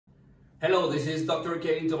Hello, this is Dr.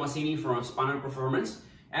 Kevin Tomassini from Spinal Performance,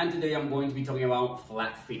 and today I'm going to be talking about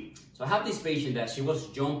flat feet. So I have this patient that she was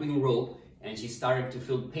jumping rope and she started to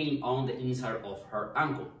feel pain on the inside of her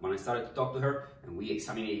ankle. When I started to talk to her and we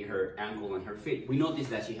examined her ankle and her feet, we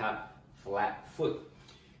noticed that she had flat foot.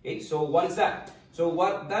 Okay, so what is that? So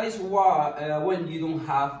that is why when you don't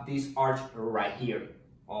have this arch right here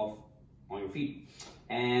on your feet.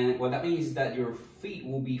 And what that means is that your feet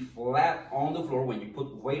will be flat on the floor when you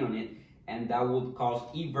put weight on it, and that would cause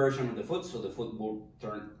eversion of the foot, so the foot will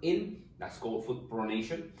turn in. That's called foot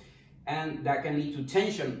pronation. And that can lead to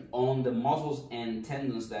tension on the muscles and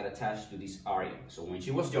tendons that attach to this area. So when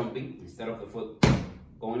she was jumping, instead of the foot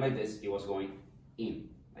going like this, it was going in,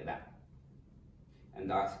 like that. And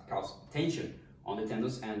that caused tension on the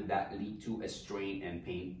tendons, and that lead to a strain and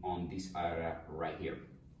pain on this area right here.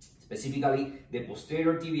 Specifically, the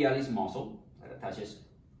posterior tibialis muscle that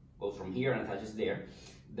goes from here and attaches there.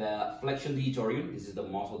 The flexor digitorum, this is the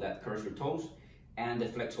muscle that curves your toes, and the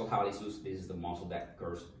flexor hallucis, this is the muscle that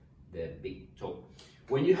curves the big toe.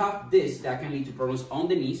 When you have this, that can lead to problems on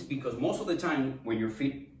the knees, because most of the time when your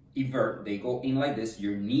feet invert, they go in like this,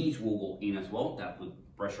 your knees will go in as well. That put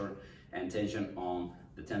pressure and tension on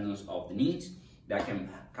the tendons of the knees. That can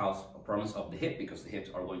cause problems of the hip, because the hips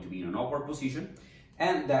are going to be in an awkward position.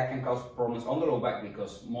 And that can cause problems on the low back,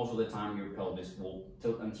 because most of the time your pelvis will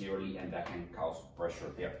tilt anteriorly, and that can cause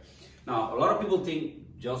pressure there. Now, a lot of people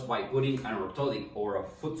think just by putting an orthotic or a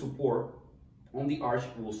foot support on the arch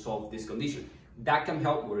will solve this condition. That can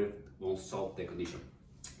help, but it won't solve the condition.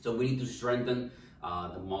 So we need to strengthen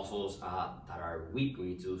the muscles that are weak. We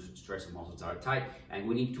need to stress the muscles that are tight, and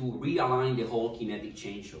we need to realign the whole kinetic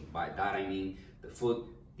change. So by that I mean the foot,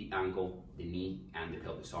 the ankle, the knee, and the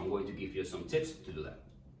pelvis. So I'm going to give you some tips to do that.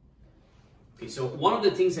 Okay, so one of the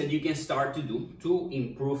things that you can start to do to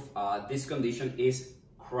improve this condition is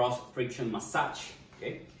cross friction massage.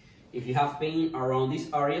 Okay, if you have pain around this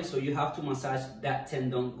area, so you have to massage that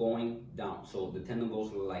tendon going down. So the tendon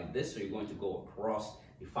goes like this, so you're going to go across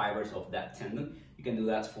the fibers of that tendon. You can do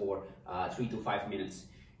that for 3 to 5 minutes.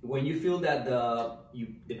 When you feel that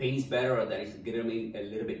the pain is better, or that it's getting a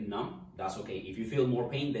little bit numb, that's okay. If you feel more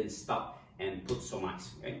pain, then stop and put some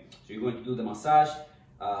ice. Okay, so you're going to do the massage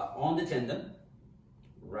on the tendon,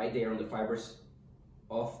 right there on the fibers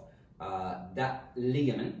of that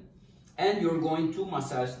ligament, and you're going to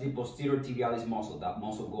massage the posterior tibialis muscle. That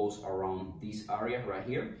muscle goes around this area right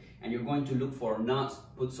here, and you're going to look for knots,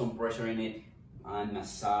 put some pressure in it, and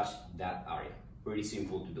massage that area. Pretty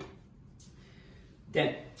simple to do.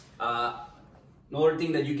 Then, another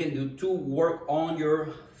thing that you can do to work on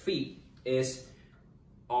your feet is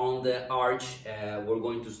on the arch. We're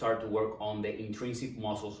going to start to work on the intrinsic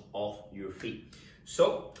muscles of your feet.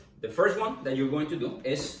 So the first one that you're going to do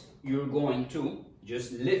is you're going to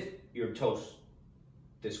just lift your toes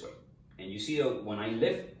this way. And you see that when I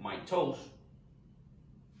lift my toes,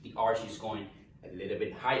 the arch is going a little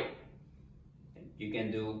bit higher. You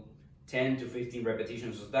can do 10 to 15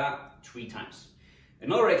 repetitions of that 3 times.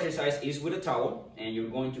 Another exercise is with a towel, and you're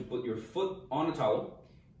going to put your foot on a towel,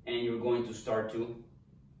 and you're going to start to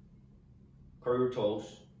curl your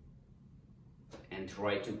toes and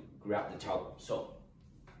try to grab the towel. So,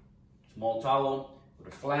 small towel with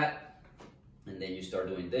a flat, and then you start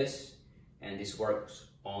doing this, and this works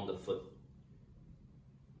on the foot,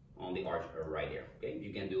 on the arch right there. Okay,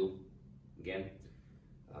 you can do, again,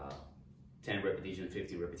 10 repetitions,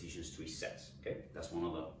 15 repetitions, 3 sets. Okay, that's one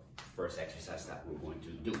of the first exercise that we're going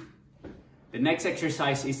to do. The next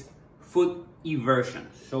exercise is foot eversion.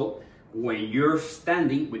 So when you're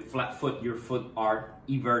standing with flat foot, your foot are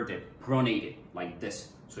everted, pronated, like this.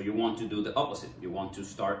 So you want to do the opposite. You want to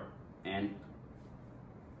start and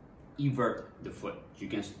evert the foot. You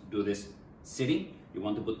can do this sitting. You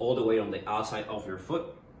want to put all the weight on the outside of your foot,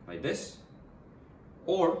 like this.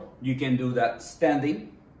 Or you can do that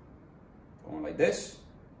standing, going like this.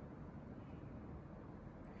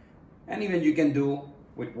 And even you can do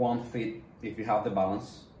with one foot if you have the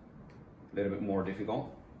balance, a little bit more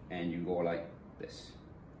difficult, and you go like this.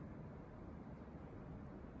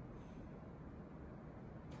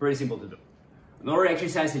 Pretty simple to do. Another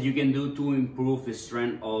exercise that you can do to improve the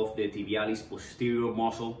strength of the tibialis posterior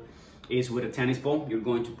muscle is with a tennis ball. You're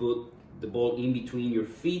going to put the ball in between your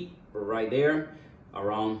feet, right there,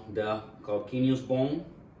 around the calcaneus bone,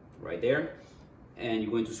 right there, and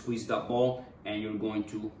you're going to squeeze that ball, and you're going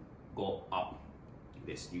to go up like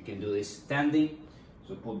this. You can do this standing,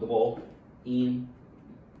 so put the ball in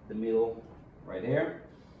the middle right there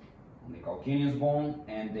on the calcaneus bone,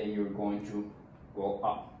 and then you're going to go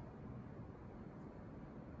up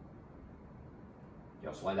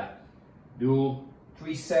just like that. Do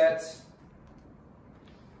 3 sets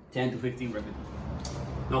 10 to 15 repetitions.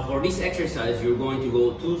 Now for this exercise, you're going to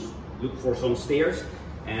go to look for some stairs,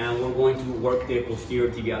 and we're going to work the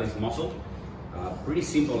posterior tibialis muscle. Pretty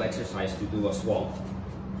simple exercise to do as well.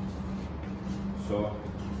 So,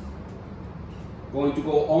 going to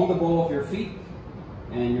go on the ball of your feet,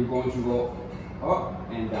 and you're going to go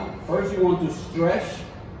up and down. First, you want to stretch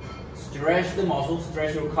the muscle,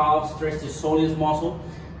 stretch your calves, stretch the soleus muscle,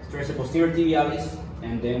 stretch the posterior tibialis,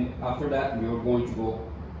 and then after that, you're going to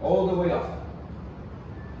go all the way up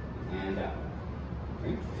and down.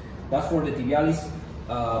 Okay? That's for the tibialis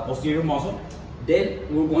posterior muscle. Then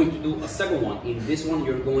we're going to do a second one. In this one,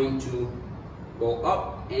 you're going to go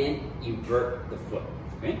up and invert the foot.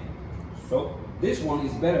 Okay? So this one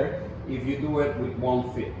is better if you do it with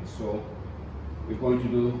one foot. So we're going to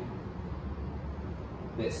do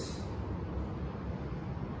this.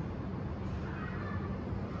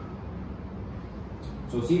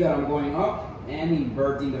 So see that I'm going up and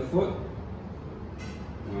inverting the foot,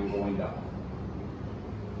 and I'm going down.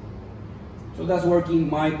 So that's working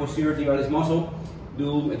my posterior tibialis muscle.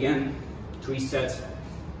 Do again 3 sets,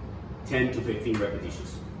 10 to 15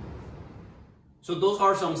 repetitions. So those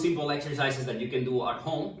are some simple exercises that you can do at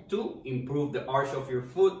home to improve the arch of your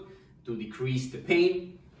foot, to decrease the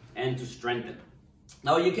pain, and to strengthen.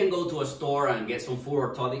 Now you can go to a store and get some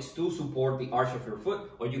foot orthotics to support the arch of your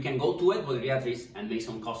foot, or you can go to a podiatrist and make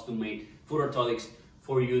some custom-made foot orthotics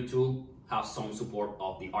for you to have some support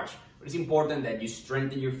of the arch. But it's important that you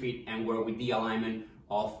strengthen your feet and work with the alignment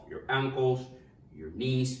of your ankles, your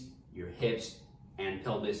knees, your hips, and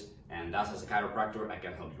pelvis. And that's, as a chiropractor, I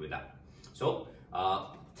can help you with that. So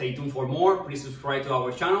stay tuned for more. Please subscribe to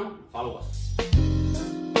our channel. Follow us.